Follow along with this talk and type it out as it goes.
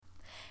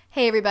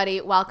Hey everybody,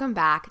 welcome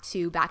back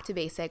to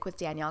Basic with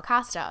Danielle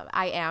Costa.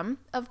 I am,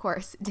 of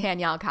course,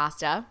 Danielle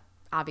Costa,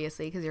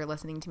 obviously, because you're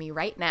listening to me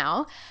right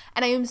now.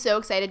 And I am so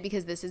excited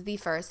because this is the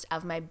first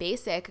of my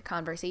basic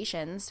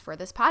conversations for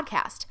this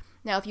podcast.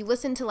 Now, if you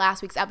listened to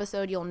last week's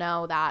episode, you'll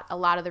know that a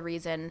lot of the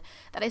reason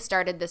that I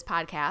started this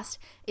podcast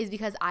is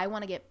because I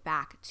want to get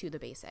back to the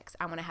basics.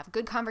 I want to have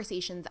good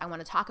conversations. I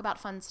want to talk about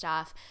fun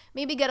stuff,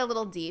 maybe get a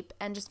little deep,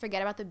 and just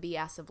forget about the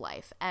BS of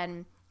life.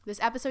 And this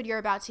episode you're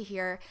about to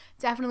hear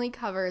definitely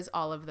covers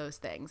all of those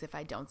things, if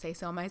I don't say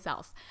so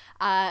myself.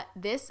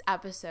 This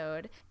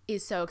episode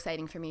is so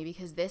exciting for me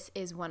because this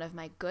is one of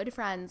my good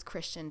friends,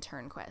 Christian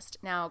Turnquist.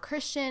 Now,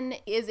 Christian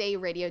is a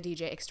radio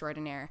DJ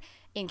extraordinaire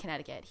in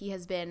Connecticut. He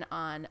has been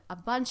on a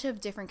bunch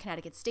of different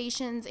Connecticut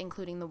stations,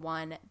 including the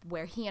one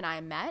where he and I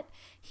met.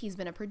 He's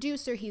been a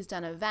producer, he's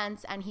done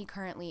events, and he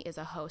currently is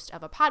a host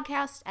of a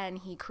podcast, and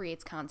he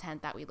creates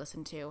content that we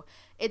listen to.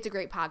 It's a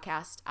great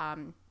podcast.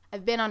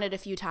 I've been on it a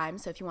few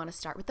times, so if you want to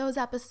start with those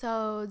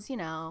episodes,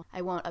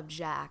 I won't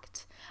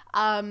object.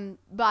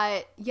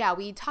 But yeah,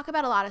 we talk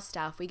about a lot of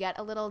stuff. We get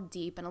a little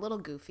deep and a little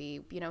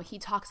goofy. He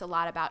talks a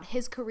lot about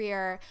his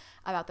career,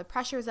 about the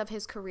pressures of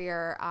his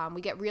career. We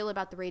get real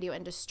about the radio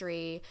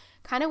industry,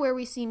 kind of where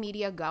we see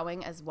media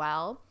going as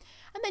well.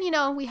 And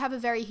then, we have a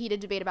very heated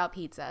debate about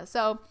pizza.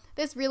 So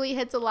this really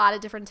hits a lot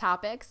of different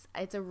topics.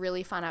 It's a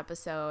really fun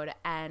episode,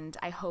 and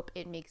I hope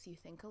it makes you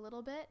think a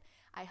little bit.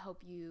 I hope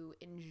you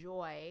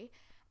enjoy.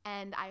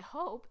 And I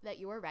hope that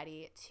you are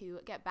ready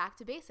to get back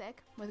to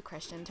basic with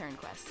Christian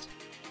Turnquist.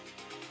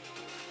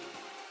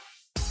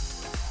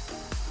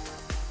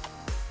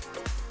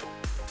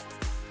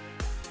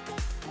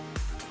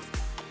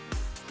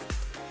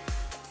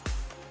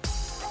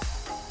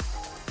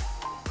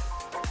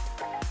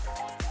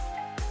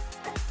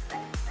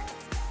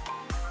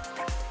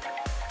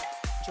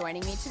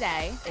 Joining me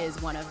today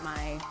is one of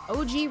my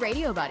OG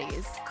radio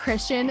buddies,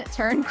 Christian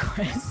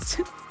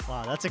Turnquist.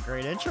 Wow, that's a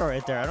great intro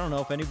right there. I don't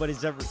know if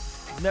anybody's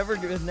never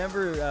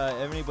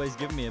anybody's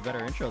given me a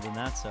better intro than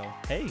that. So,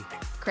 hey.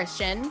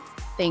 Christian,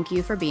 thank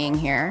you for being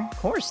here. Of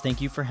course.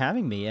 Thank you for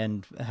having me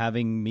and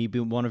having me be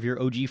one of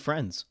your OG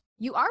friends.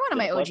 You are one of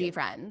my OG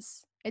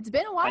friends. It's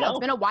been a while. It's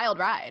been a wild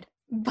ride.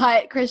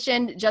 But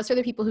Christian, just for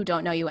the people who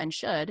don't know you and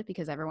should,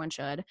 because everyone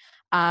should,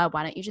 why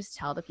don't you just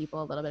tell the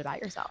people a little bit about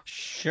yourself?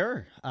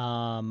 Sure.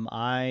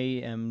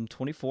 I am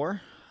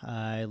 24.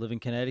 I live in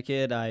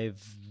Connecticut.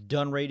 I've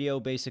done radio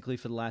basically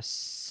for the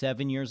last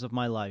 7 years of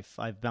my life.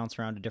 I've bounced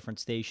around to different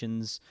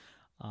stations,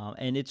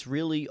 and it's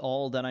really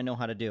all that I know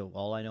how to do.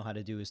 All I know how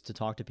to do is to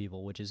talk to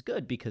people, which is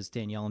good because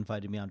Danielle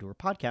invited me onto her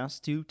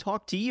podcast to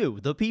talk to you,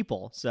 the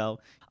people. So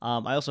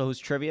I also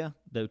host trivia,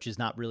 which is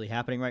not really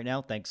happening right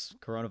now, thanks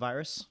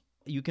coronavirus.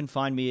 You can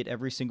find me at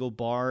every single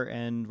bar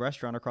and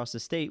restaurant across the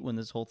state when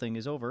this whole thing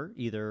is over,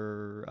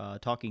 either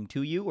talking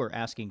to you or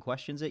asking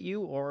questions at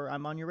you, or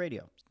I'm on your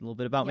radio. A little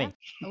bit about me.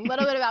 A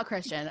little bit about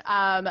Christian.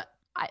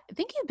 I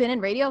think you've been in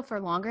radio for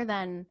longer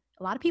than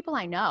a lot of people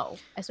I know,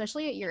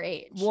 especially at your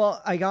age.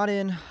 Well, I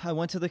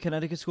went to the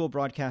Connecticut School of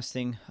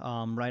Broadcasting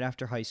right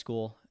after high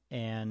school.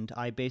 And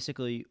I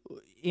basically,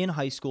 in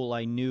high school,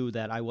 I knew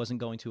that I wasn't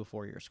going to a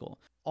four-year school.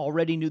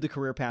 Already knew the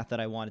career path that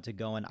I wanted to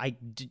go in. I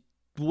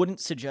wouldn't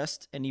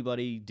suggest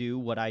anybody do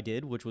what I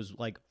did, which was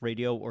like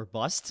radio or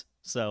bust.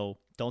 So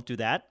don't do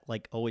that.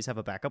 Like, always have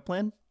a backup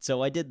plan.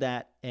 So I did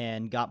that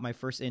and got my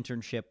first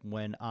internship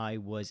when I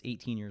was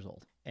 18 years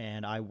old.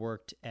 And I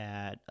worked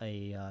at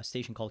a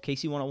station called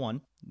KC101.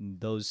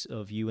 Those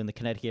of you in the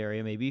Connecticut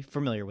area may be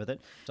familiar with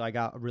it. So I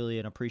got really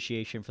an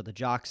appreciation for the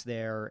jocks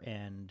there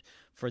and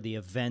for the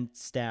event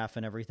staff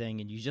and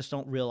everything. And you just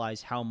don't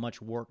realize how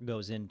much work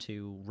goes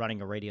into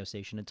running a radio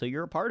station until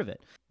you're a part of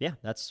it. Yeah,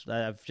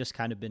 I've just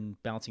kind of been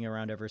bouncing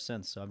around ever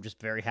since. So I'm just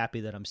very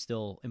happy that I'm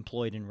still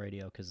employed in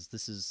radio because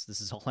this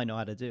is all I know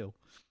how to do.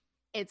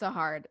 It's a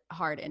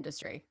hard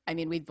industry. I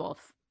mean, we've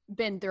both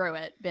been through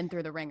it, been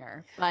through the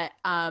ringer, but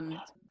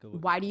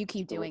why do you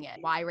keep doing it?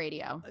 Why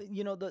radio?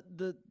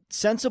 The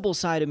sensible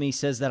side of me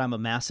says that I'm a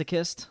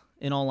masochist,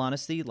 in all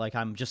honesty. Like,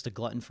 I'm just a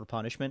glutton for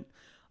punishment.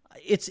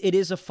 It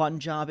is a fun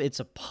job. It's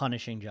a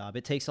punishing job.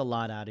 It takes a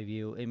lot out of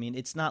you. I mean,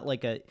 it's not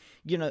like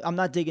I'm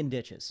not digging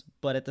ditches,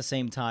 but at the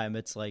same time,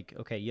 it's like,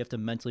 okay, you have to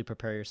mentally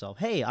prepare yourself.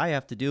 Hey, I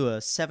have to do a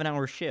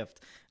 7-hour shift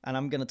and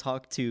I'm going to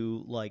talk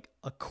to like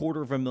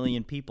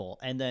 250,000 people.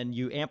 And then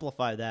you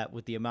amplify that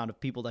with the amount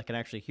of people that can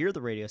actually hear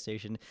the radio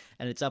station.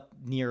 And it's up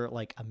near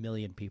like 1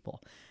 million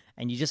people.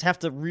 And you just have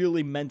to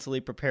really mentally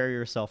prepare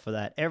yourself for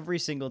that every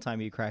single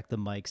time you crack the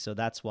mic. So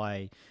that's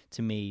why,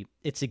 to me,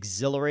 it's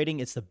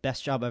exhilarating. It's the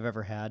best job I've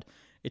ever had.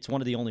 It's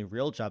one of the only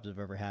real jobs I've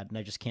ever had, and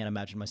I just can't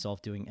imagine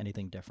myself doing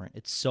anything different.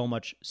 It's so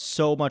much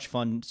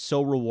fun,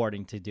 so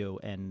rewarding to do,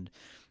 and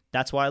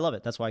that's why I love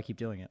it. That's why I keep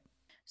doing it.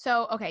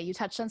 So, okay, you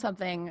touched on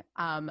something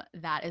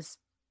that is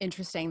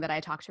interesting that I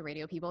talk to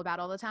radio people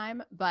about all the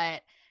time,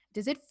 but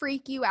does it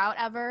freak you out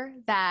ever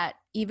that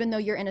even though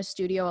you're in a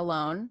studio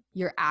alone,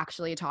 you're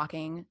actually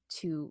talking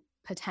to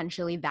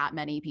potentially that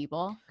many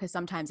people? Because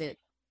sometimes it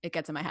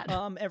gets in my head.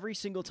 Every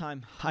single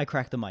time I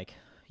crack the mic,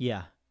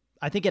 yeah.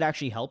 I think it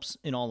actually helps,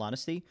 in all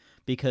honesty,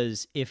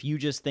 because if you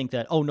just think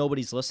that, oh,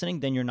 nobody's listening,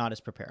 then you're not as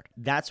prepared.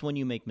 That's when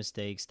you make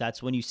mistakes.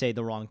 That's when you say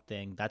the wrong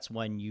thing. That's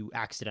when you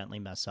accidentally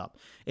mess up.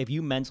 If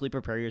you mentally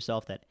prepare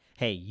yourself that,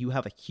 hey, you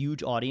have a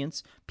huge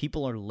audience,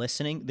 people are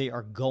listening, they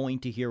are going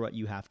to hear what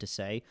you have to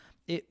say,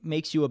 it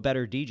makes you a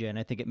better DJ, and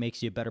I think it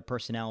makes you a better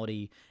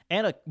personality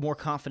and a more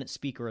confident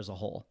speaker as a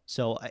whole.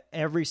 So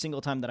every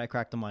single time that I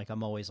crack the mic,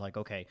 I'm always like,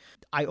 okay,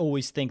 I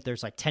always think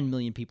there's like 10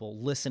 million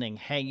people listening,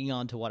 hanging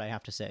on to what I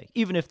have to say,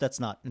 even if that's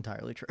not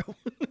entirely true.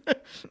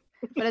 But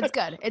it's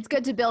good. It's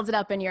good to build it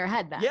up in your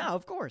head then. Yeah,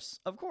 of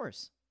course. Of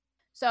course.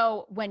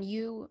 So when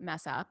you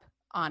mess up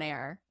on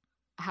air,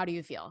 how do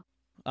you feel?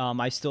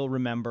 I still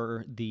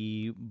remember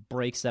the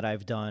breaks that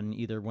I've done,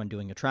 either when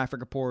doing a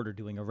traffic report or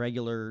doing a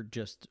regular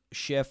just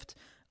shift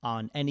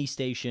on any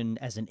station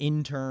as an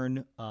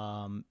intern.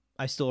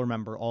 I still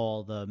remember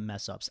all the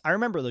mess ups. I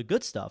remember the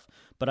good stuff,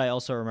 but I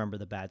also remember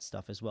the bad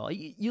stuff as well.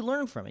 You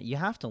learn from it. You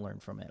have to learn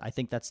from it. I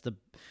think that's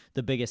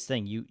the biggest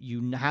thing.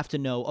 You have to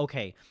know,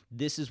 okay,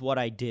 this is what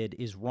I did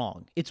is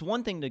wrong. It's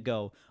one thing to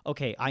go,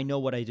 okay, I know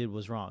what I did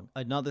was wrong.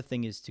 Another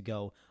thing is to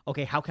go,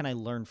 okay, how can I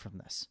learn from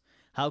this?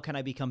 How can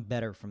I become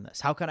better from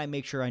this? How can I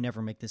make sure I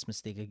never make this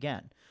mistake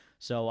again?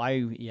 So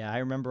I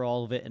remember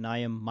all of it, and I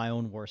am my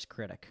own worst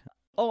critic.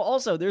 Oh,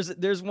 also,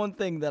 there's one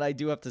thing that I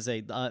do have to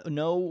say.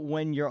 Know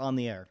when you're on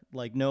the air.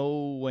 Like,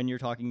 know when you're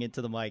talking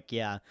into the mic.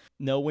 Yeah.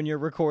 Know when you're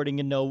recording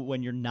and know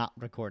when you're not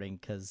recording,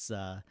 because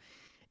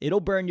it'll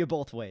burn you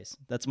both ways.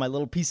 That's my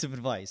little piece of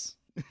advice.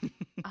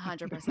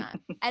 100%.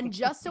 And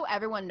just so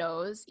everyone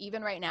knows,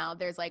 even right now,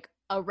 there's like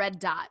a red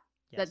dot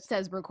that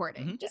says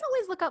recording. Mm-hmm. Just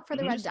always look up for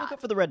the red dot. Look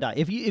up for the red dot.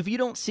 If you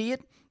don't see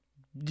it,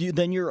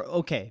 then you're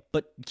okay.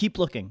 But keep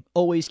looking.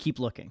 Always keep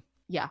looking.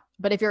 Yeah,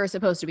 but if you're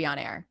supposed to be on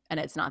air and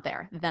it's not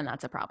there, then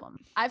that's a problem.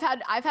 I've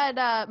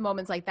had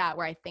moments like that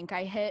where I think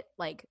I hit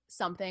like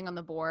something on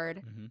the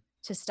board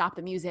to stop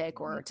the music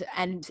or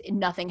and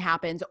nothing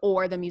happens,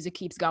 or the music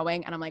keeps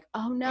going and I'm like,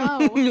 oh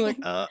no. You're like,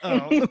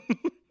 uh-oh.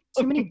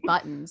 Too many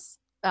buttons.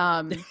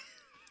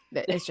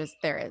 It's just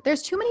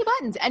there's too many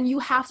buttons, and you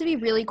have to be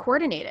really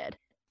coordinated.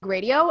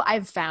 Radio,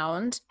 I've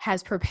found,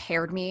 has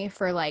prepared me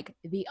for like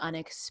the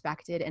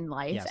unexpected in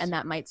life. Yes. And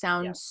that might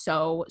sound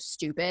so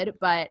stupid,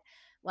 but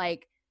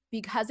like,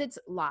 because it's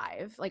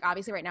live, like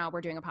obviously right now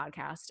we're doing a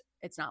podcast,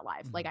 it's not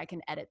live. Like I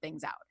can edit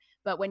things out.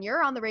 But when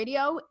you're on the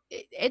radio,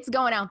 it's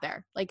going out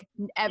there. Like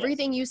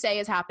everything you say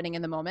is happening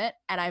in the moment.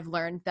 And I've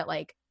learned that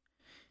like,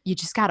 you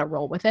just got to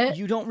roll with it.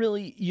 You don't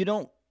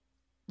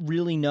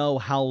really know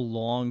how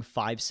long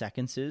 5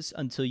 seconds is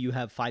until you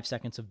have 5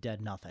 seconds of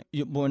dead nothing.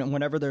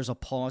 Whenever there's a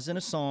pause in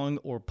a song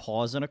or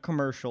pause in a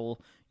commercial,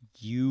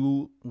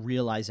 you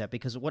realize that,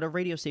 because what a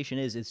radio station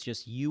is, it's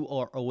just you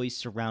are always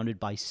surrounded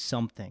by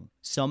something,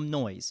 some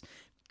noise.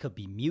 Could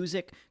be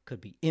music, could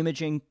be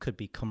imaging, could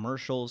be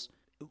commercials,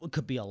 it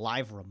could be a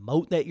live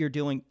remote that you're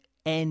doing,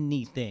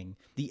 anything.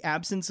 The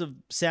absence of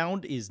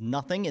sound is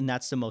nothing, and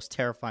that's the most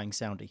terrifying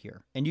sound to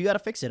hear. And you got to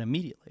fix it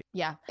immediately.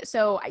 Yeah.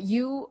 So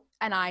you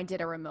and I did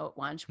a remote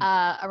once.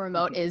 A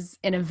remote is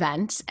an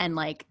event, and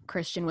like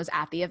Christian was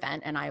at the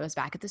event and I was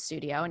back at the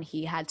studio, and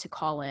he had to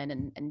call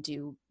in and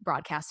do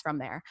broadcasts from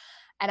there.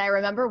 And I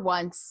remember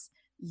once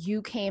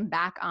you came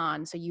back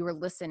on, so you were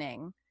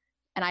listening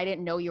and I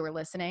didn't know you were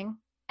listening,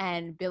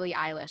 and Billie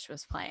Eilish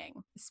was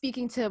playing.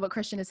 Speaking to what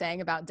Christian is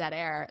saying about dead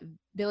air,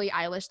 Billie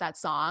Eilish, that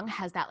song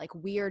has that like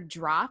weird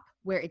drop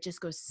where it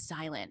just goes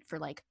silent for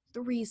like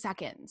 3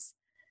 seconds.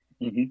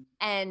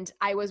 And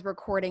I was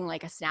recording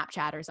like a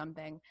Snapchat or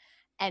something,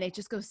 and it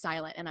just goes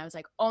silent. And I was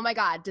like, oh my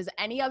God, does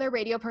any other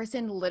radio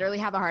person literally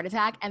have a heart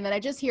attack? And then I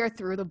just hear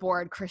through the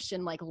board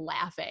Christian like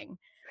laughing.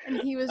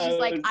 And he was just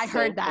like, I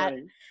heard that.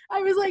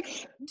 I was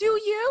like, do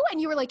you? And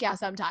you were like, yeah,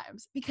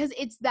 sometimes. Because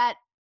it's that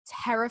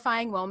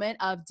terrifying moment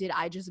of, did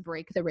I just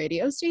break the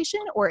radio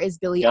station? Or is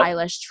Billie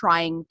Eilish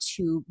trying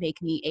to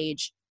make me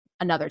age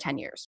another 10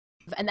 years?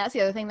 And that's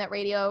the other thing that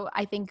radio,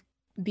 I think,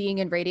 being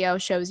in radio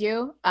shows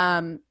you.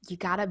 You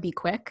gotta be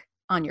quick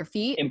on your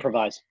feet.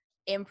 Improvise.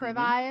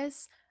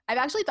 I've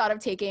actually thought of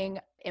taking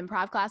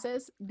improv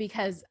classes,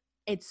 because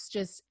it's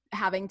just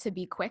having to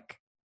be quick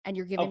and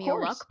you're giving me a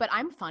look, but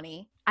I'm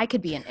funny. I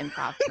could be an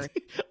improv person.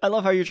 I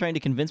love how you're trying to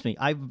convince me.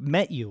 I've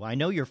met you. I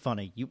know you're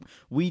funny.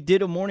 We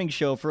did a morning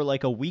show for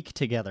like a week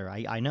together.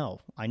 I know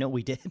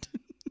we did.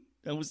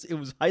 It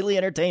was highly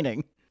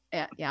entertaining.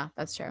 Yeah,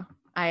 that's true.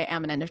 I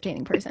am an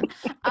entertaining person.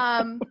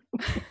 And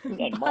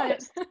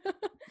modest.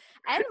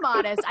 And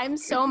modest. I'm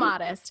so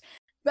modest.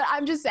 But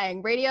I'm just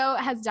saying, radio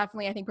has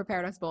definitely, I think,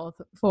 prepared us both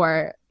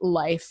for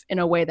life in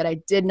a way that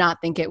I did not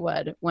think it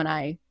would when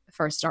I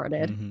first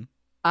started.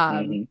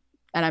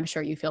 And I'm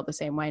sure you feel the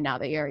same way now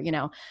that you're,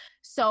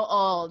 so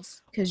old,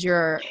 because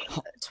you're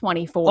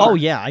 24. Oh,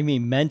 yeah. I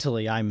mean,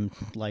 mentally, I'm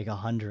like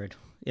 100.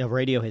 Yeah,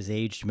 radio has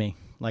aged me.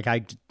 Like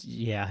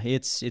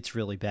it's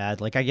really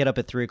bad. Like I get up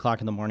at 3:00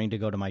 in the morning to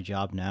go to my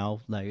job now.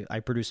 Like I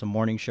produce a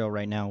morning show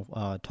right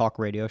now, talk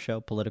radio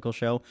show, political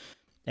show,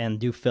 and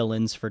do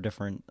fill-ins for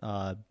different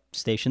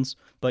stations.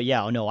 But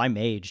yeah, no, I'm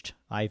aged.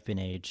 I've been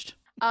aged.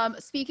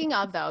 Speaking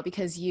of though,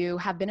 because you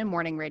have been in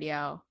morning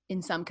radio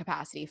in some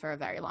capacity for a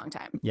very long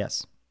time.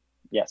 Yes.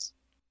 Yes.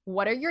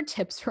 What are your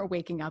tips for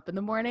waking up in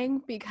the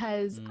morning?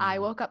 Because I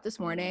woke up this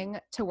morning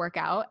to work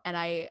out and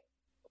I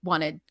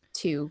wanted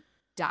to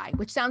die,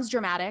 which sounds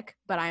dramatic,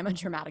 but I'm a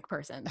dramatic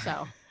person.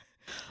 So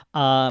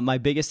my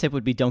biggest tip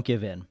would be don't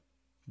give in.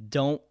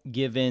 Don't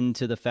give in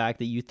to the fact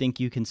that you think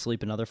you can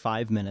sleep another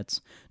 5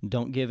 minutes.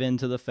 Don't give in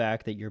to the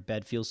fact that your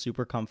bed feels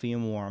super comfy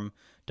and warm.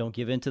 Don't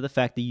give in to the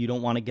fact that you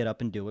don't want to get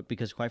up and do it,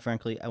 because quite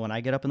frankly, when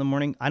I get up in the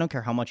morning, I don't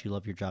care how much you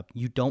love your job.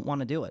 You don't want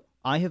to do it.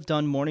 I have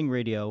done morning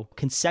radio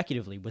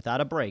consecutively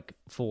without a break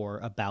for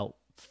about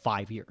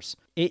 5 years.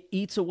 It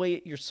eats away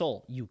at your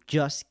soul. You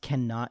just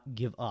cannot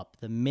give up.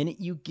 The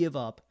minute you give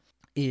up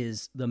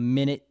is the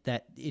minute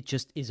that it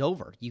just is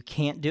over. You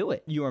can't do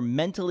it. You are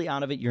mentally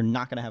out of it. You're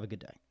not going to have a good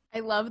day. I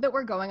love that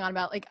we're going on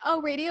about like,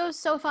 oh, radio is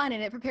so fun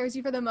and it prepares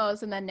you for the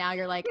most. And then now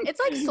you're like, it's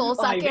like soul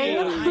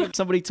sucking.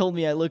 Somebody told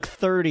me I look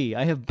 30.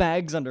 I have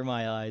bags under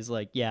my eyes.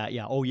 Like, yeah.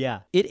 Oh, yeah.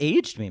 It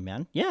aged me,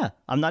 man. Yeah.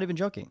 I'm not even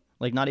joking.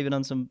 Like, not even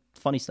on some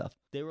funny stuff.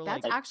 They were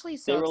That's like, actually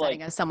so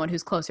exciting as someone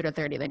who's closer to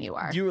 30 than you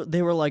are.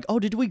 They were like, oh,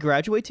 did we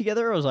graduate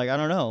together? I was like, I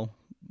don't know.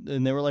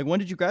 And they were like, when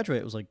did you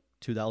graduate? It was like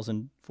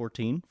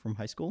 2014 from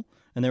high school.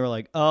 And they were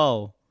like,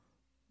 oh,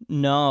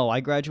 no,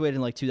 I graduated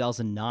in like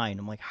 2009.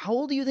 I'm like, how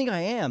old do you think I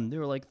am? They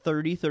were like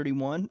 30,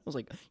 31. I was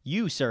like,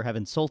 you, sir, have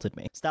insulted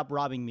me. Stop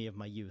robbing me of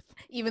my youth.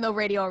 Even though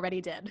radio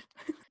already did.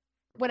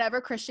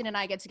 Whenever Christian and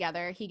I get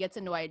together, he gets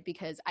annoyed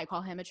because I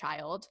call him a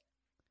child.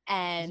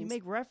 And you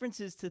make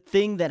references to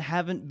things that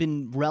haven't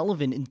been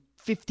relevant in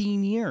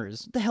 15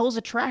 years. What the hell is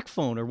a track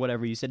phone or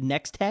whatever you said?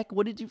 Nextech?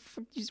 What did you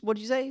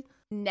say?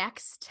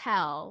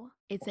 Nextel.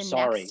 It's a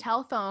Sorry.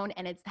 Nextel phone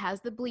and it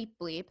has the bleep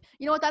bleep.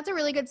 You know what? That's a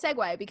really good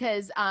segue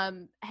because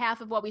half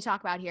of what we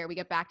talk about here, we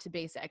get back to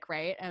basic,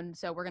 right? And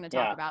so we're going to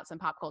talk about some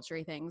pop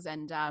culture things.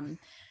 And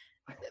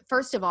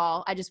first of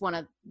all, I just want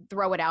to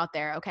throw it out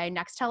there, okay?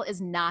 Nextel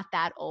is not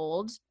that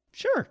old.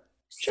 Sure.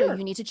 So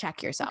you need to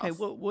check yourself. Okay,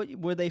 what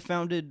were they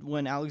founded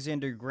when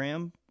Alexander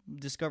Graham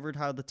discovered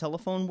how the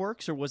telephone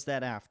works, or was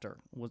that after?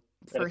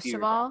 First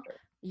of all,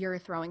 you're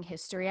throwing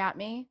history at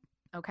me,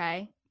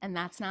 okay? And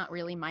that's not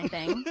really my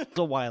thing. It's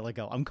a while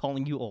ago. I'm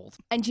calling you old.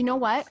 And you know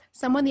what?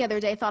 Someone the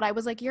other day thought I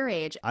was like your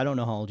age. I don't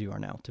know how old you are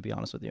now, to be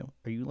honest with you.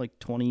 Are you like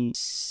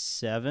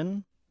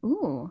 27?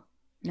 Ooh,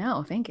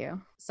 no, thank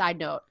you. Side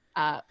note,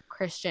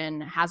 Christian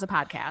has a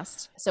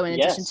podcast. So in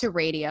addition to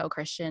radio,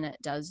 Christian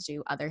does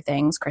do other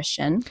things.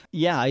 Christian.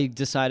 Yeah, I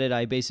decided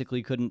I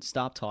basically couldn't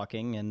stop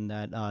talking and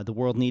that the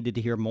world needed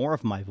to hear more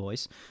of my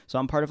voice. So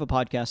I'm part of a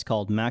podcast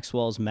called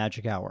Maxwell's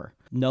Magic Hour.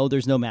 No,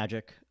 there's no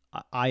magic.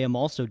 I am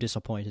also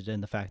disappointed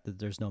in the fact that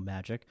there's no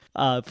magic.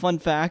 Fun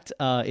fact,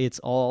 it's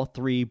all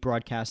three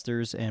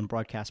broadcasters and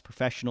broadcast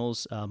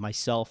professionals,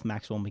 myself,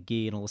 Maxwell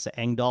McGee, and Alyssa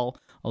Engdahl,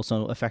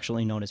 also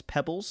affectionately known as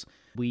Pebbles.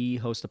 We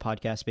host a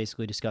podcast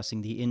basically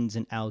discussing the ins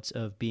and outs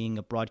of being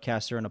a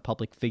broadcaster and a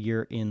public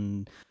figure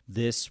in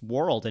this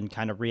world and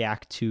kind of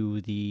react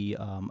to the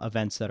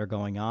events that are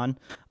going on.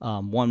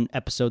 One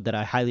episode that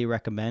I highly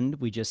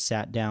recommend, we just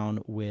sat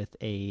down with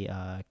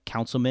a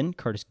councilman,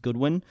 Curtis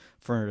Goodwin,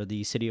 for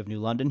the city of New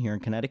London here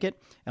in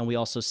Connecticut. And we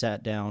also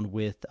sat down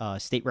with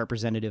State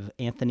Representative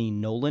Anthony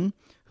Nolan,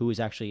 who is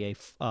actually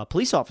a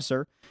police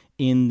officer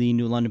in the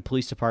New London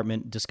Police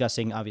Department,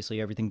 discussing obviously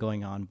everything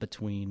going on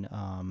between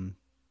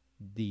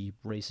the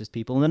racist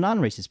people and the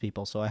non-racist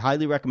people. So I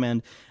highly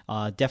recommend,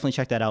 definitely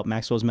check that out.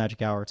 Maxwell's Magic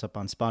Hour. It's up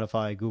on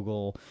Spotify,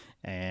 Google,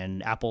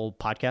 and Apple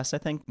Podcasts, I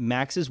think.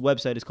 Max's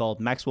website is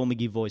called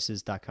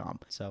maxwellmcgeevoices.com.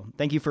 So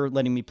thank you for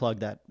letting me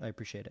plug that. I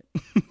appreciate it.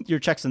 Your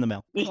check's in the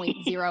mail.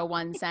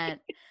 0.01 cent.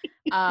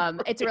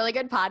 It's a really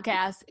good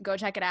podcast. Go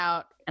check it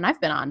out. And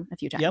I've been on a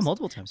few times. Yeah,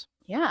 multiple times.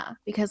 Yeah,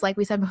 because like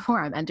we said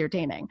before, I'm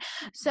entertaining.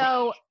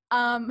 So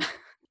on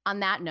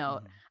that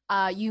note,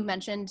 you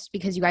mentioned,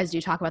 because you guys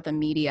do talk about the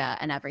media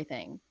and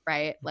everything,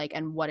 right? Like,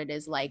 and what it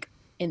is like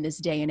in this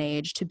day and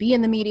age to be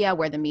in the media,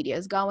 where the media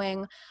is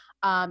going.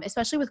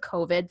 Especially with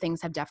COVID,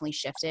 things have definitely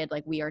shifted.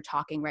 Like we are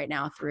talking right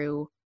now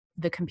through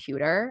the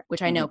computer,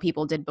 which I know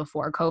people did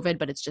before COVID,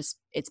 but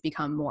it's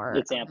become more.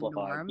 It's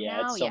amplified. Yeah,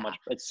 now.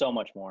 It's so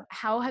much more.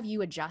 How have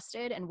you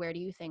adjusted, and where do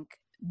you think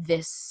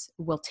this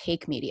will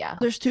take media?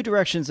 There's two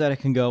directions that it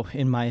can go,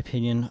 in my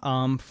opinion.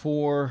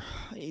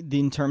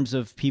 In terms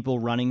of people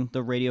running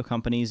the radio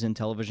companies and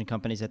television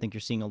companies, I think you're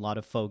seeing a lot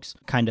of folks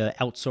kind of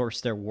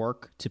outsource their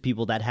work to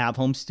people that have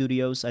home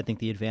studios. I think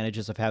the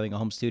advantages of having a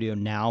home studio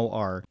now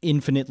are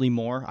infinitely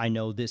more. I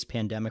know this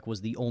pandemic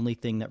was the only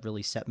thing that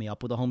really set me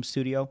up with a home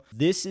studio.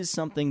 This is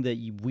something that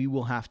we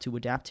will have to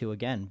adapt to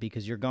again,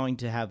 because you're going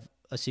to have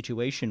a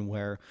situation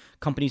where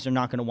companies are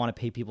not going to want to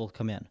pay people to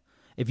come in.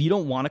 If you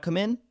don't want to come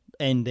in,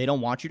 and they don't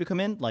want you to come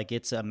in, like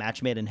it's a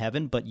match made in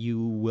heaven, but you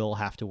will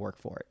have to work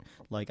for it.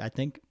 Like I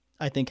think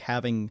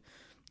having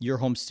your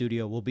home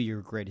studio will be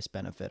your greatest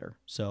benefiter.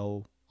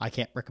 So I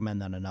can't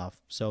recommend that enough.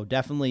 So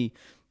definitely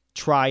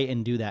try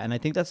and do that. And I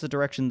think that's the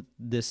direction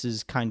this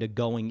is kind of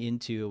going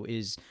into,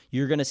 is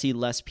you're going to see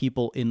less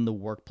people in the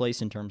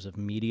workplace in terms of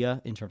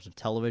media, in terms of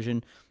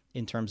television,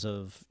 in terms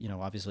of,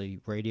 obviously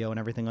radio and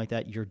everything like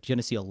that, you're going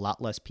to see a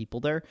lot less people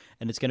there,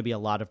 and it's going to be a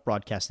lot of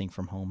broadcasting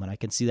from home. And I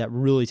can see that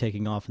really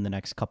taking off in the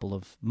next couple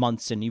of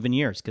months and even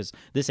years, because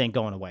this ain't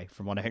going away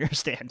from what I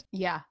understand.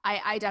 Yeah,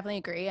 I definitely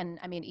agree. And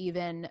I mean,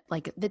 even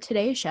like the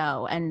Today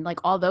Show and like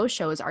all those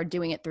shows are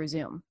doing it through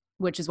Zoom,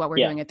 which is what we're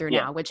doing it through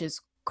now, which is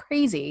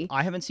crazy.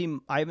 I haven't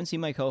seen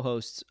my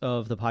co-hosts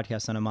of the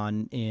podcast that I'm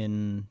on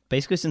in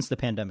basically since the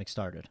pandemic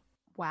started.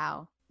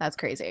 Wow, that's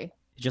crazy.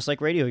 Just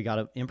like radio, you got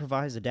to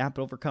improvise, adapt,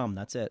 overcome.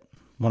 That's it.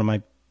 One of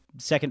my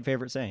second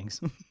favorite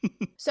sayings.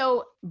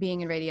 So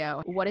being in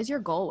radio, what is your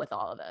goal with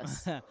all of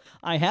this?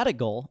 I had a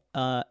goal,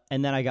 and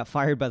then I got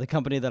fired by the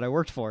company that I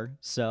worked for.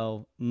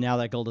 So now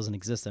that goal doesn't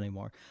exist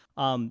anymore.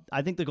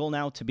 I think the goal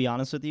now, to be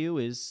honest with you,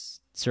 is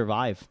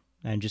survive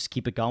and just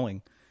keep it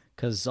going.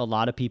 Because a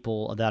lot of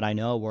people that I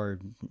know, or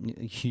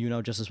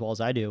just as well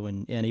as I do,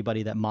 and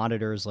anybody that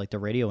monitors like the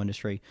radio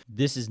industry,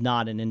 this is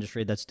not an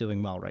industry that's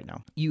doing well right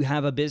now. You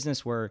have a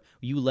business where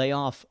you lay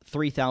off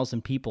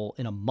 3,000 people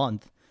in a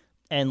month,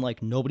 and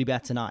like nobody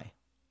bats an eye.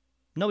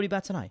 Nobody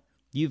bats an eye.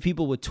 You have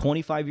people with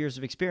 25 years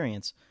of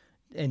experience,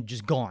 and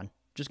just gone,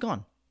 just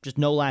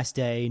no last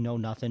day, no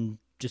nothing,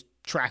 just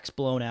tracks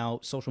blown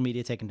out, social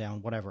media taken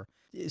down, whatever.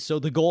 So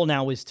the goal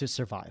now is to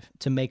survive,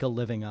 to make a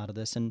living out of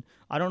this. And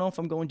I don't know if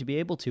I'm going to be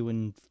able to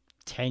in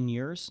 10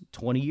 years,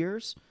 20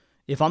 years.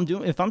 If I'm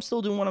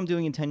still doing what I'm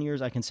doing in 10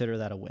 years, I consider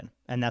that a win.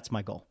 And that's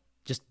my goal.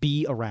 Just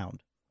be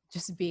around.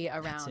 Just be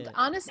around.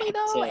 Honestly,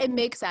 though, it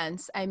makes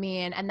sense. I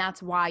mean, and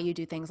that's why you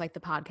do things like the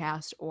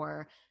podcast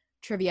or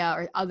trivia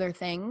or other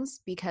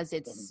things, because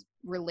it's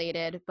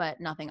related, but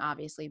nothing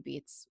obviously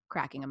beats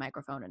cracking a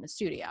microphone in a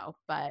studio.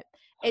 But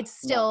it's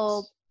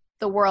still...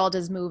 The world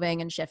is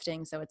moving and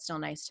shifting, so it's still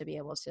nice to be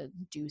able to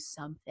do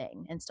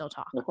something and still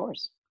talk. Of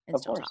course.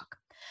 Talk.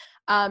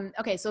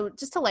 Okay, so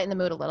just to lighten the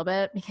mood a little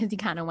bit, because you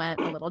kind of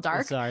went a little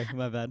dark. Sorry,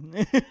 my bad.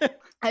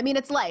 I mean,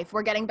 it's life.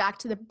 We're getting back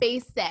to the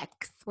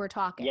basics. We're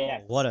talking.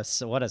 Yeah. What a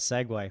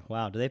segue.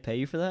 Wow, do they pay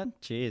you for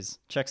that? Jeez,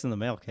 checks in the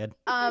mail, kid.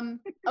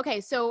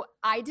 Okay, so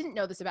I didn't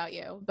know this about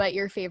you, but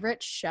your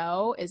favorite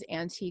show is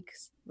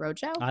Antiques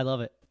Roadshow? I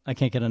love it. I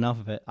can't get enough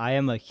of it. I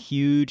am a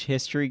huge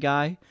history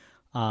guy.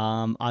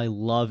 I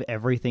love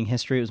everything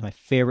history. It was my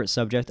favorite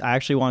subject. I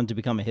actually wanted to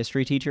become a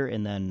history teacher,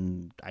 and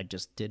then I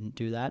just didn't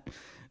do that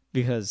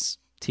because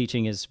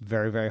teaching is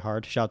very, very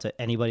hard. Shout out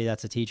to anybody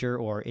that's a teacher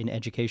or in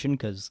education,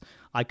 because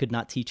I could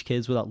not teach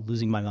kids without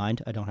losing my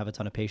mind. I don't have a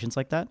ton of patience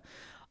like that.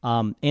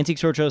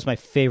 Antiques Roadshow is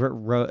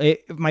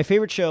my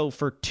favorite show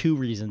for two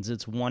reasons.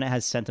 It's one, it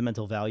has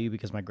sentimental value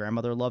because my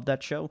grandmother loved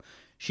that show.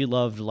 She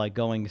loved like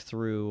going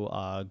through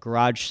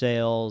garage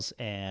sales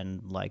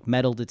and like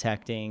metal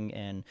detecting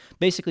and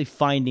basically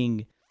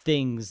finding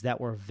things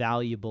that were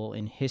valuable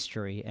in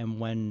history. And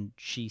when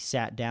she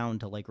sat down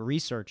to like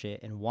research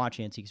it and watch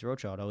Antiques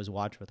Roadshow, I'd always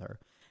watch with her,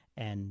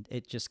 and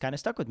it just kind of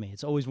stuck with me.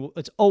 It's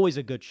always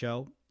a good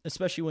show,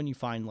 especially when you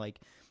find like,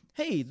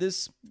 hey,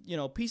 this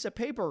piece of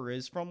paper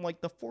is from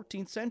like the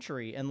 14th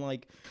century, and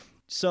like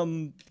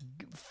some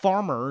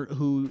farmer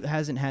who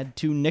hasn't had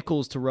 2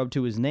 nickels to rub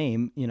to his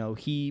name,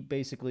 he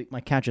basically,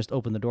 my cat just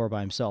opened the door by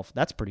himself.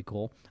 That's pretty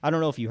cool. I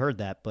don't know if you heard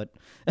that, but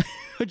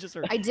I just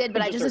heard. I did,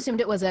 but I just assumed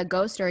it was a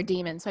ghost or a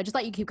demon, so I just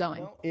let you keep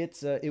going. Well,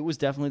 it was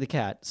definitely the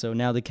cat. So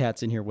now the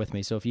cat's in here with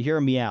me. So if you hear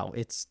a meow,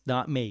 it's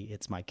not me,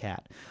 it's my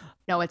cat.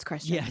 No, it's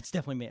Christian. Yeah, it's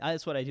definitely me.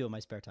 That's what I do in my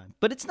spare time.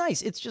 But it's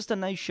nice. It's just a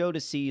nice show to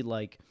see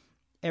like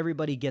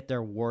everybody get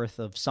their worth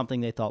of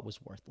something they thought was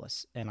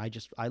worthless, and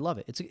I love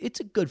it. It's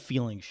a good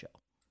feeling show.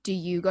 Do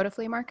you go to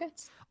flea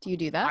markets? Do you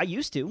do that? I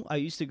used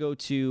to go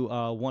to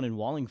one in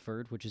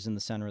Wallingford, which is in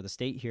the center of the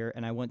state here,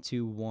 and I went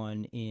to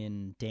one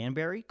in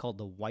Danbury called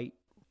the White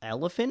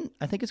Elephant.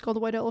 I think it's called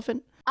the White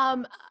Elephant.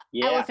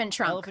 Elephant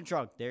Trunk. Elephant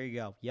Trunk. There you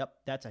go. Yep,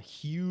 that's a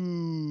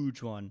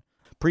huge one.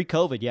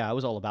 Pre-COVID, yeah, I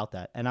was all about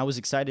that, and I was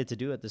excited to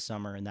do it this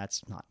summer, and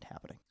that's not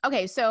happening.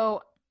 Okay,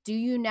 so do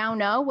you now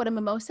know what a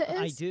mimosa is?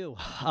 I do.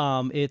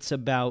 It's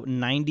about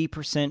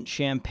 90%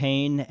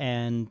 champagne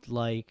and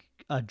like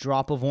a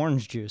drop of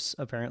orange juice,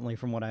 apparently,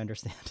 from what I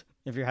understand,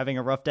 if you're having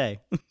a rough day.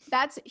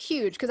 That's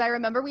huge, because I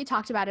remember we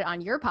talked about it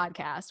on your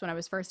podcast when I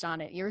was first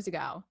on it years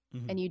ago,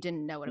 and you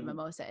didn't know what a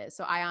mimosa is.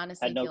 So I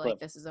honestly feel like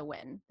this is a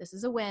win. This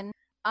is a win.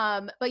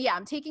 But yeah,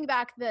 I'm taking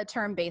back the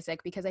term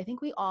basic because I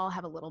think we all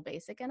have a little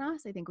basic in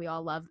us. I think we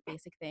all love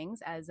basic things,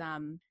 as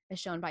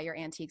shown by your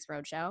Antiques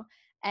Roadshow.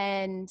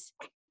 And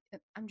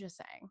I'm just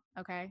saying,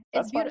 okay?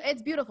 It's beautiful.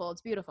 It's beautiful.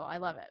 It's beautiful. I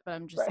love it. But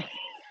I'm just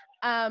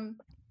saying.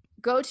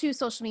 Go to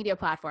social media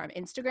platform,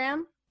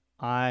 Instagram.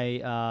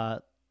 I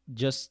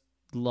just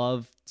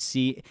love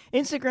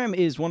Instagram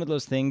is one of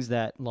those things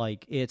that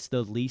like it's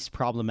the least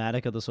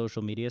problematic of the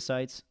social media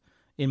sites,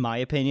 in my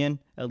opinion,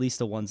 at least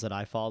the ones that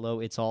I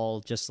follow. It's all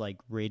just like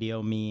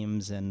radio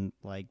memes and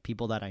like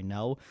people that I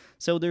know.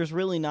 So there's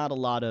really not a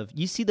lot of,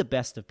 you see the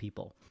best of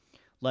people.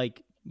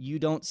 Like you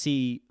don't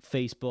see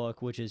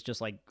Facebook, which is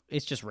just like,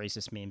 it's just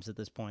racist memes at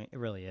this point. It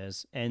really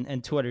is.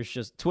 And Twitter's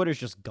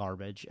just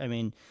garbage. I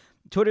mean,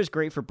 Twitter's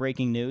great for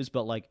breaking news,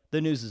 but like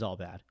the news is all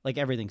bad. Like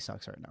everything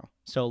sucks right now.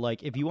 So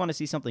like if you want to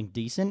see something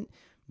decent,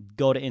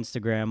 go to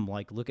Instagram,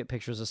 like look at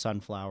pictures of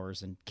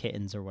sunflowers and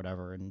kittens or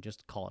whatever, and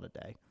just call it a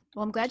day.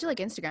 Well, I'm glad you like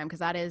Instagram because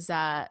that is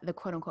the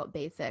quote unquote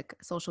basic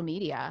social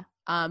media.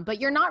 But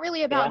you're not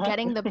really about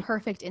getting the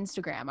perfect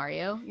Instagram, are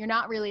you? You're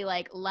not really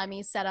like, let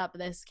me set up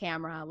this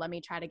camera. Let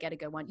me try to get a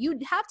good one. You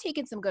have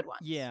taken some good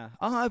ones. Yeah.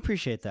 Oh, I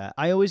appreciate that.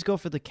 I always go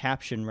for the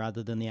caption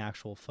rather than the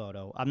actual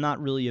photo. I'm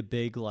not really a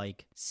big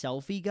like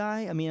selfie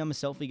guy. I mean, I'm a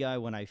selfie guy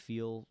when I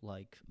feel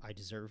like I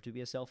deserve to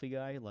be a selfie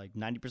guy. Like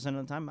 90%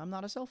 of the time, I'm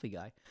not a selfie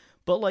guy.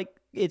 But like,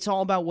 it's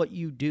all about what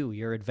you do,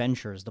 your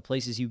adventures, the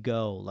places you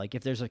go. Like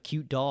if there's a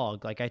cute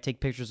dog, like I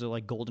take pictures of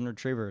like golden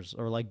retrievers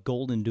or like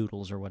golden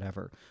doodles or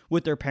whatever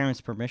with their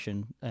parents'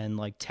 permission and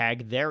like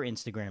tag their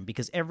Instagram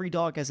because every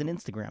dog has an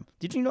Instagram.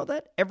 Did you know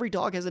that? Every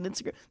dog has an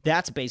Instagram.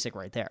 That's basic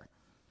right there.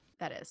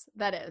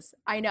 That is.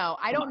 I know.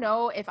 I don't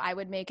know if I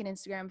would make an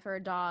Instagram for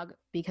a dog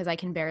because I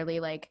can barely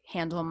like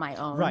handle my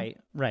own.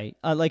 Right.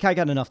 Like I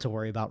got enough to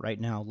worry about right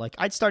now. Like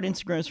I'd start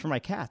Instagrams for my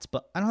cats,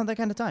 but I don't have that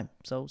kind of time.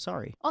 So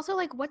sorry. Also,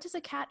 like what does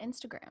a cat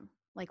Instagram?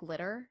 Like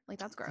litter? Like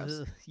that's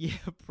gross. Yeah,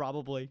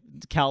 probably.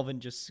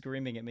 Calvin just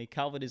screaming at me.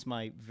 Calvin is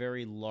my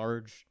very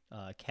large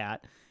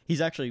cat.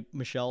 He's actually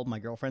Michelle, my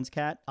girlfriend's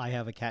cat. I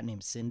have a cat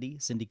named Cindy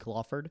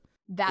Clawford.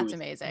 That's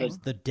amazing.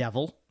 The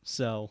devil.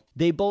 So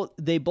they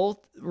both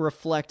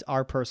reflect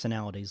our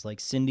personalities. Like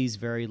Cindy's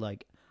very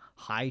like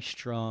high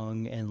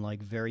strung and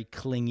like very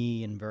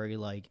clingy and very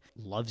like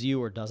loves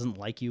you or doesn't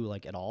like you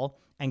like at all.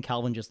 And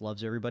Calvin just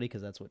loves everybody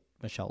because that's what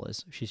Michelle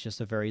is. She's just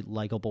a very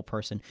likable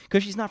person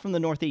because she's not from the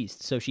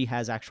Northeast, so she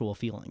has actual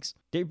feelings.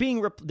 They're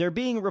being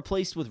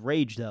replaced with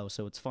rage though,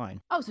 so it's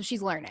fine. Oh, so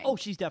she's learning. Oh,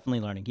 she's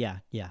definitely learning. Yeah.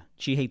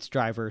 She hates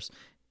drivers.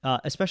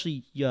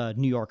 Especially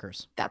New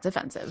Yorkers. That's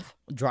offensive.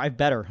 Drive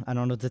better. I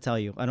don't know what to tell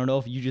you. I don't know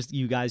if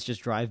you guys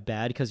just drive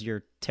bad because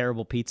you're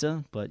terrible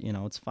pizza, but you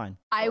know, it's fine.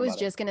 I was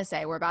just going to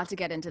say, we're about to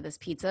get into this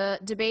pizza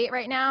debate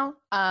right now.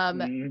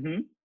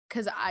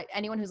 Because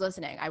anyone who's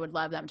listening, I would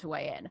love them to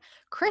weigh in.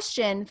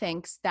 Christian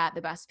thinks that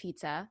the best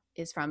pizza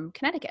is from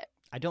Connecticut.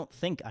 I don't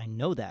think I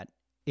know that.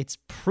 It's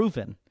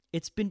proven.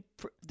 It's been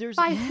there's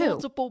By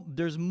multiple who?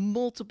 There's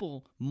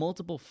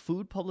multiple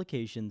food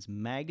publications,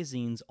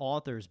 magazines,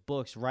 authors,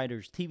 books,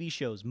 writers, TV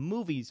shows,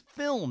 movies,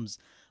 films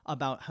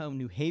about how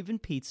New Haven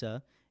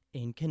pizza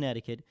in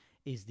Connecticut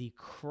is the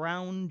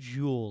crown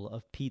jewel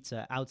of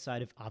pizza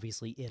outside of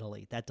obviously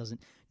Italy.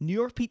 New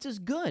York pizza's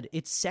good.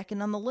 It's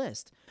second on the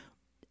list.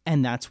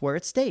 And that's where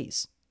it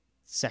stays.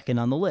 Second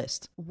on the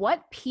list.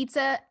 What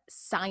pizza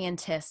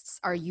scientists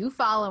are you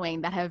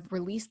following that have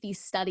released these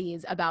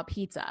studies about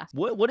pizza?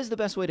 What is the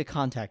best way to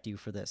contact you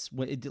for this?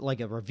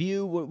 Like a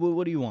review?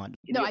 What do you want?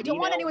 No, I don't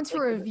want anyone to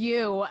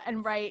review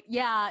and write,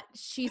 yeah,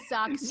 she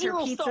sucks, your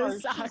pizza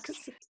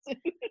sucks.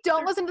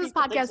 Don't listen to this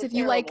podcast if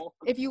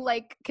you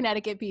like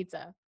Connecticut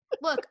pizza.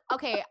 Look,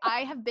 okay, I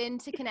have been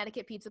to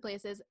Connecticut pizza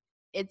places.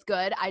 It's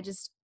good.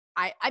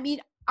 I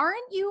mean,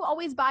 aren't you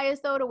always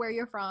biased though to where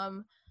you're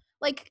from?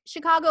 Like,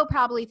 Chicago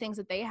probably thinks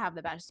that they have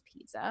the best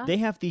pizza. They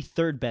have the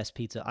third best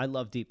pizza. I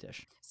love deep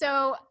dish.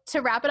 So to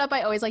wrap it up,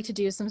 I always like to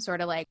do some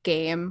sort of like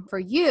game. For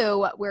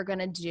you, we're going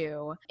to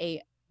do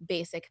a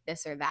basic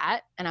this or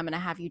that. And I'm going to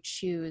have you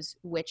choose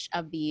which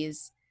of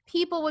these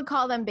people would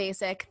call them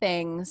basic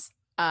things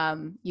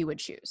you would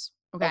choose.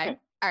 Okay?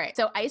 All right.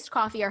 So iced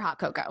coffee or hot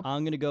cocoa?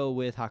 I'm going to go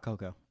with hot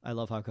cocoa. I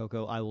love hot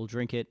cocoa. I will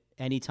drink it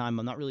anytime.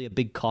 I'm not really a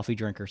big coffee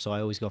drinker, so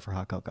I always go for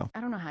hot cocoa.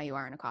 I don't know how you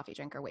aren't a coffee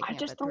drinker waking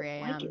up at 3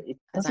 a.m. Like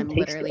because I'm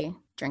literally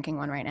drinking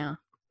one right now.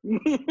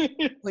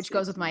 Which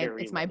goes with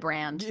it's my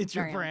brand. It's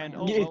your brand.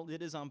 Oh, well,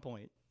 it is on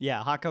point.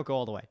 Yeah, hot cocoa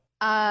all the way.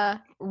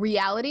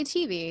 Reality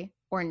TV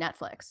or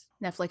Netflix?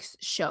 Netflix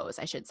shows,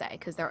 I should say,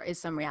 because there is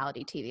some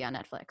reality TV on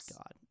Netflix.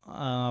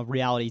 God.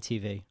 Reality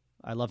TV.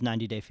 I love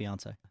 90 Day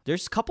Fiancé.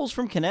 There's couples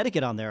from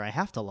Connecticut on there. I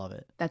have to love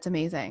it. That's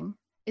amazing.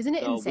 Isn't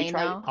it insane,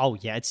 though? Oh,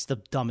 yeah. It's the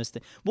dumbest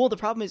thing. Well, the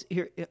problem is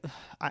here.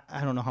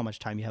 I don't know how much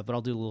time you have, but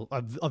I'll do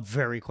a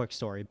very quick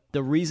story.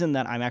 The reason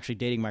that I'm actually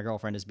dating my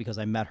girlfriend is because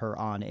I met her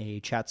on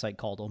a chat site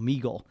called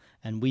Omegle,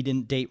 and we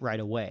didn't date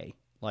right away.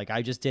 Like,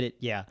 I just did it.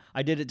 Yeah,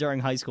 I did it during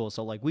high school.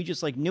 So, like, we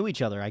just, like, knew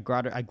each other. I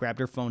grabbed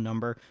her phone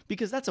number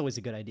because that's always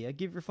a good idea.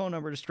 Give your phone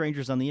number to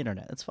strangers on the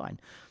internet. That's fine.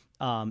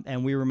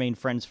 And we remained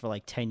friends for,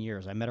 like, 10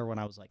 years. I met her when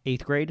I was, like,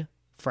 8th grade,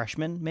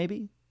 freshman,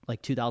 maybe,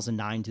 like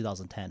 2009,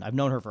 2010. I've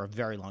known her for a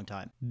very long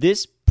time.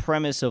 This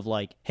premise of,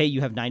 like, hey,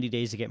 you have 90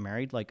 days to get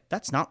married, like,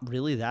 that's not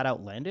really that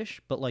outlandish.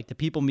 But, like, the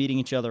people meeting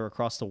each other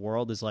across the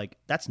world is, like,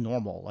 that's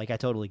normal. Like, I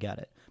totally get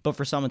it. But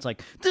for some, it's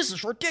like, this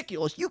is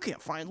ridiculous. You can't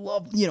find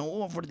love,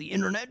 over the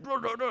internet.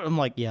 I'm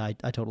like, yeah,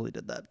 I totally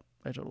did that.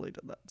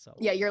 So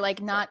yeah, you're like,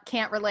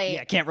 can't relate.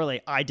 Yeah, can't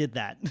relate. I did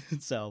that.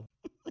 So,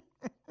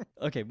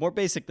 okay, more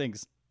basic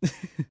things.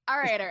 All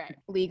right.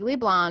 Legally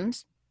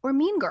Blonde or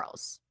Mean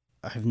Girls?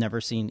 I've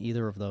never seen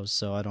either of those,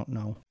 so I don't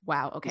know.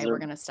 Wow. Okay, we're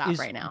gonna stop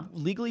right now.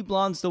 Legally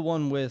Blonde's the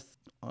one with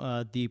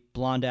the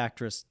blonde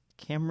actress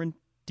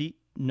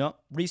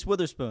Reese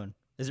Witherspoon.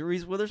 Is it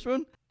Reese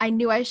Witherspoon? I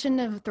knew I shouldn't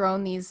have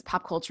thrown these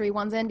pop culture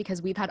ones in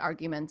because we've had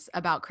arguments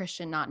about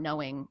Christian not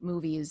knowing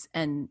movies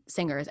and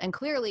singers, and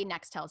clearly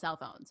Nextel cell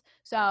phones.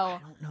 So I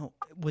don't know.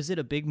 Was it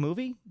a big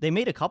movie? They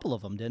made a couple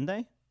of them, didn't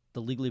they?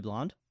 The Legally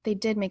Blonde? They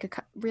did make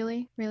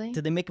really?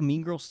 Did they make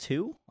Mean Girls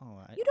 2?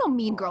 You know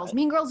Mean Girls.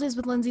 Mean Girls is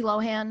with Lindsay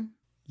Lohan.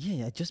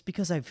 Yeah, just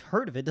because I've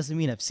heard of it doesn't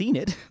mean I've seen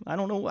it. I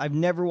don't know. I've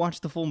never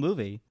watched the full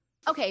movie.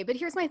 Okay, but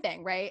here's my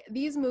thing, right?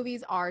 These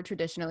movies are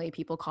traditionally,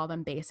 people call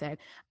them basic,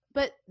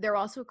 but they're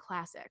also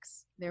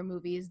classics. They're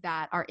movies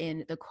that are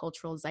in the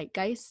cultural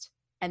zeitgeist,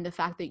 and the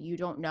fact that you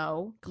don't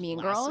know Mean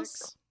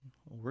Girls.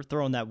 We're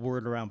throwing that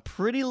word around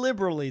pretty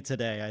liberally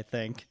today, I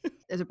think.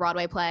 There's a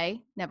Broadway play.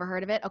 Never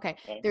heard of it. Okay.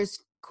 There's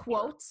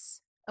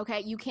quotes.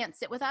 Okay. You Can't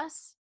Sit With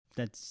Us.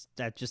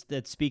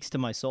 That speaks to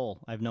my soul.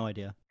 I have no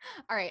idea.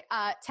 All right.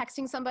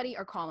 Texting somebody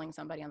or calling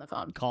somebody on the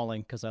phone?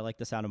 Calling, because I like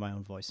the sound of my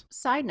own voice.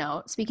 Side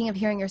note, speaking of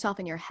hearing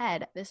yourself in your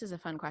head, this is a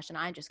fun question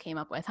I just came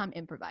up with. I'm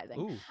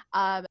improvising.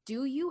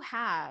 Do you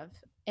have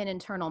an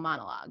internal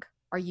monologue?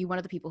 Are you one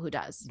of the people who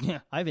does? Yeah,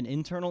 I have an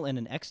internal and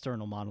an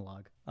external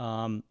monologue.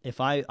 If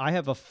I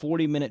have a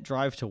 40-minute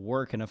drive to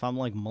work, and if I'm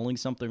like mulling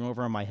something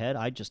over in my head,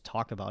 I just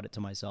talk about it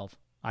to myself.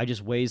 I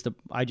just weigh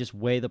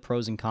the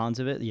pros and cons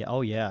of it. Yeah,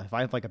 oh yeah. If I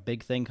have like a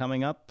big thing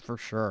coming up, for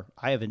sure,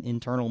 I have an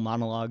internal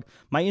monologue.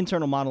 My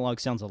internal monologue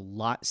sounds a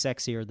lot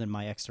sexier than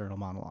my external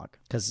monologue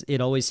because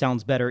it always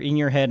sounds better in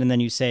your head, and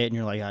then you say it, and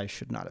you're like, I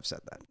should not have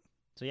said that.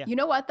 So yeah. You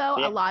know what though?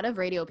 Yeah. A lot of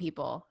radio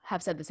people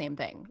have said the same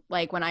thing.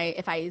 Like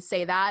if I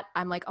say that,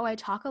 I'm like, oh, I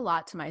talk a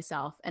lot to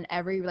myself, and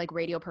every like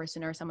radio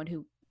person or someone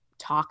who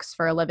talks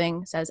for a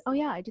living says, oh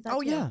yeah, I do that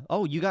too. Yeah.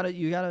 Oh, you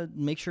gotta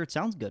make sure it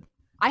sounds good.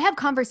 I have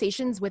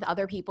conversations with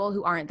other people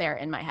who aren't there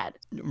in my head.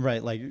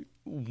 Right, like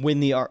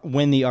win the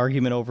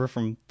argument over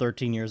from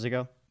 13 years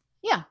ago.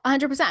 Yeah,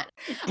 100%.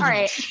 All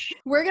right,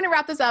 we're gonna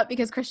wrap this up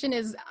because Christian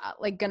is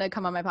like gonna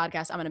come on my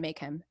podcast. I'm gonna make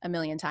him a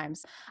million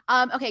times.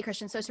 Okay,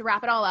 Christian. So to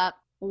wrap it all up,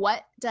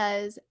 what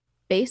does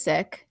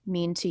basic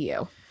mean to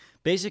you?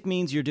 Basic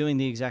means you're doing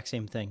the exact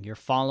same thing. You're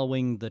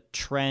following the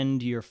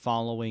trend. You're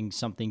following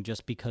something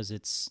just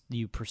because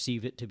you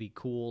perceive it to be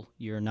cool.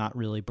 You're not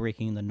really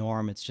breaking the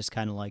norm. It's just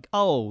kind of like,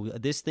 oh,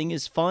 this thing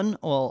is fun.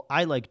 Well,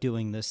 I like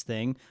doing this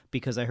thing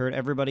because I heard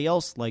everybody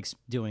else likes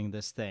doing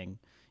this thing,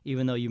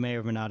 even though you may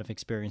or may not have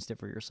experienced it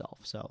for yourself.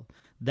 So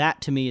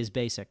that to me is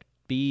basic.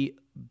 Be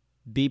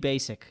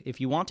basic if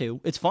you want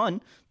to. It's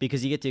fun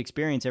because you get to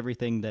experience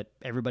everything that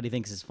everybody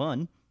thinks is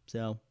fun.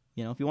 So,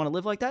 if you want to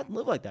live like that,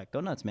 live like that. Go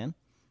nuts, man.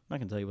 I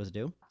can tell you what to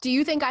do. Do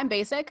you think I'm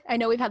basic? I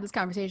know we've had this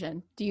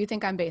conversation. Do you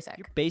think I'm basic?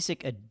 You're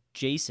basic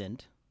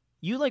adjacent.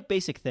 You like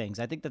basic things.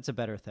 I think that's a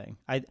better thing.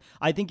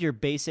 I think you're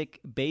basic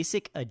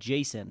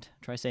adjacent.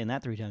 Try saying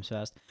that 3 times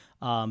fast.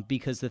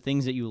 Because the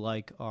things that you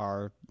like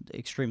are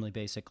extremely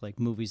basic, like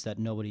movies that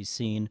nobody's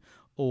seen,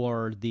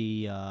 or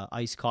the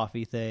iced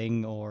coffee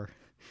thing, or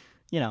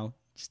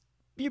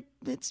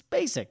it's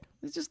basic.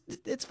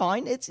 It's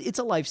fine. It's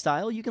a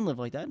lifestyle. You can live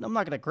like that. I'm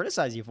not going to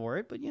criticize you for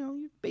it, but you're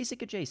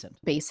basic adjacent.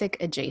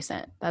 Basic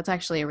adjacent. That's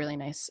actually a really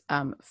nice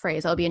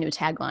phrase. That'll be a new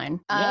tagline.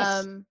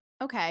 Yes.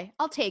 Okay.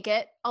 I'll take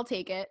it.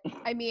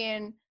 I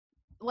mean,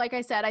 like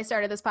I said, I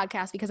started this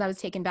podcast because I was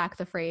taking back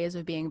the phrase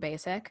of being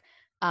basic.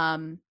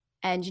 And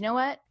you know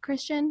what,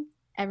 Christian?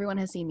 Everyone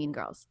has seen Mean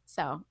Girls.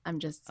 So I'm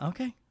just...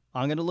 Okay.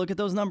 I'm going to look at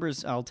those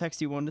numbers. I'll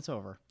text you when it's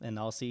over, and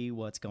I'll see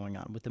what's going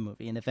on with the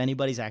movie and if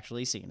anybody's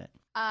actually seen it.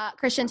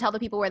 Christian, tell the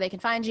people where they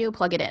can find you.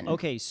 Plug it in.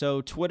 Okay,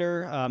 so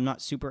Twitter, I'm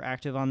not super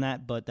active on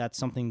that, but that's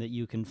something that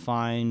you can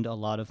find a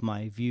lot of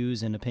my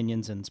views and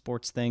opinions and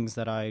sports things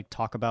that I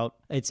talk about.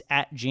 It's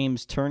at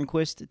James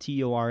Turnquist,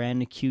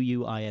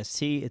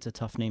 Tornquist. It's a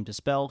tough name to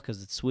spell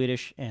because it's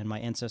Swedish, and my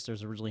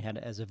ancestors originally had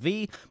it as a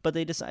V, but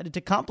they decided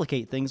to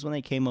complicate things when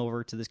they came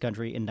over to this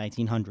country in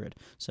 1900.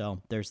 So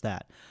there's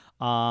that.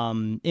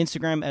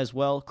 Instagram as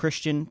well,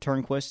 Christian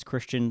Turnquist,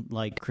 Christian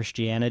like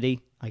Christianity,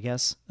 I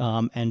guess,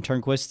 and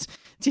Turnquist,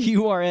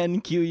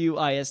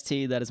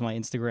 Turnquist. That is my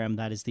Instagram.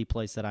 That is the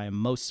place that I am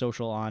most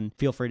social on.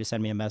 Feel free to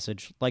send me a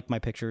message, like my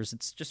pictures.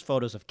 It's just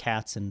photos of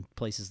cats and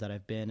places that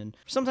I've been, and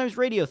sometimes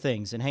radio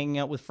things and hanging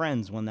out with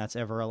friends when that's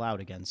ever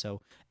allowed again.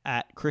 So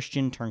at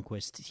Christian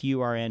Turnquist,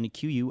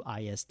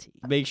 Turnquist.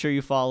 Make sure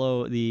you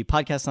follow the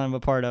podcast I'm a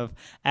part of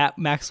at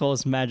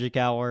Maxwell's Magic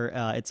Hour.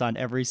 It's on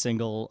every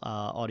single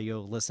audio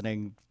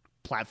listening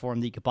platform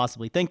that you could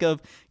possibly think of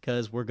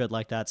because we're good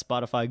like that.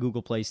 Spotify,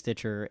 Google Play,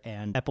 Stitcher,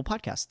 and Apple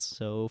Podcasts.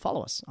 So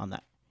follow us on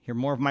that. Hear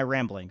more of my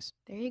ramblings.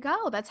 There you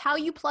go. That's how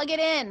you plug it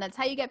in. That's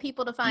how you get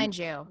people to find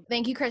you.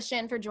 Thank you,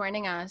 Christian, for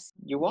joining us.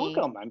 You're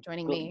welcome.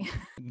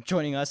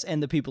 Joining us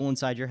and the people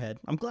inside your head.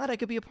 I'm glad I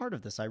could be a part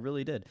of this. I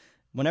really did.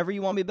 Whenever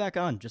you want me back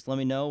on, just let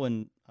me know,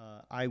 and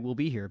I will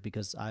be here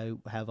because I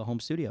have a home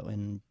studio,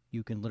 and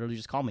you can literally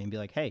just call me and be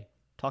like, hey,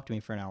 talk to me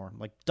for an hour. I'm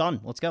like, done.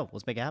 Let's go.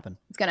 Let's make it happen.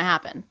 It's going to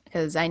happen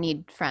because I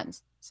need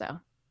friends. So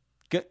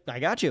good. I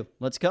got you.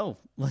 Let's go.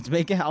 Let's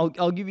make it.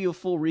 I'll give you a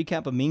full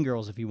recap of Mean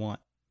Girls if you want.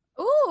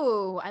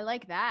 Ooh, I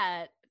like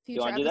that.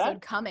 future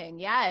episode coming.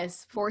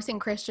 Yes. Forcing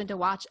Christian to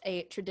watch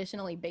a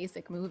traditionally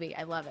basic movie.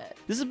 I love it.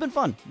 This has been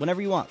fun.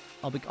 Whenever you want,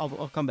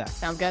 I'll come back.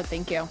 Sounds good.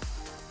 Thank you.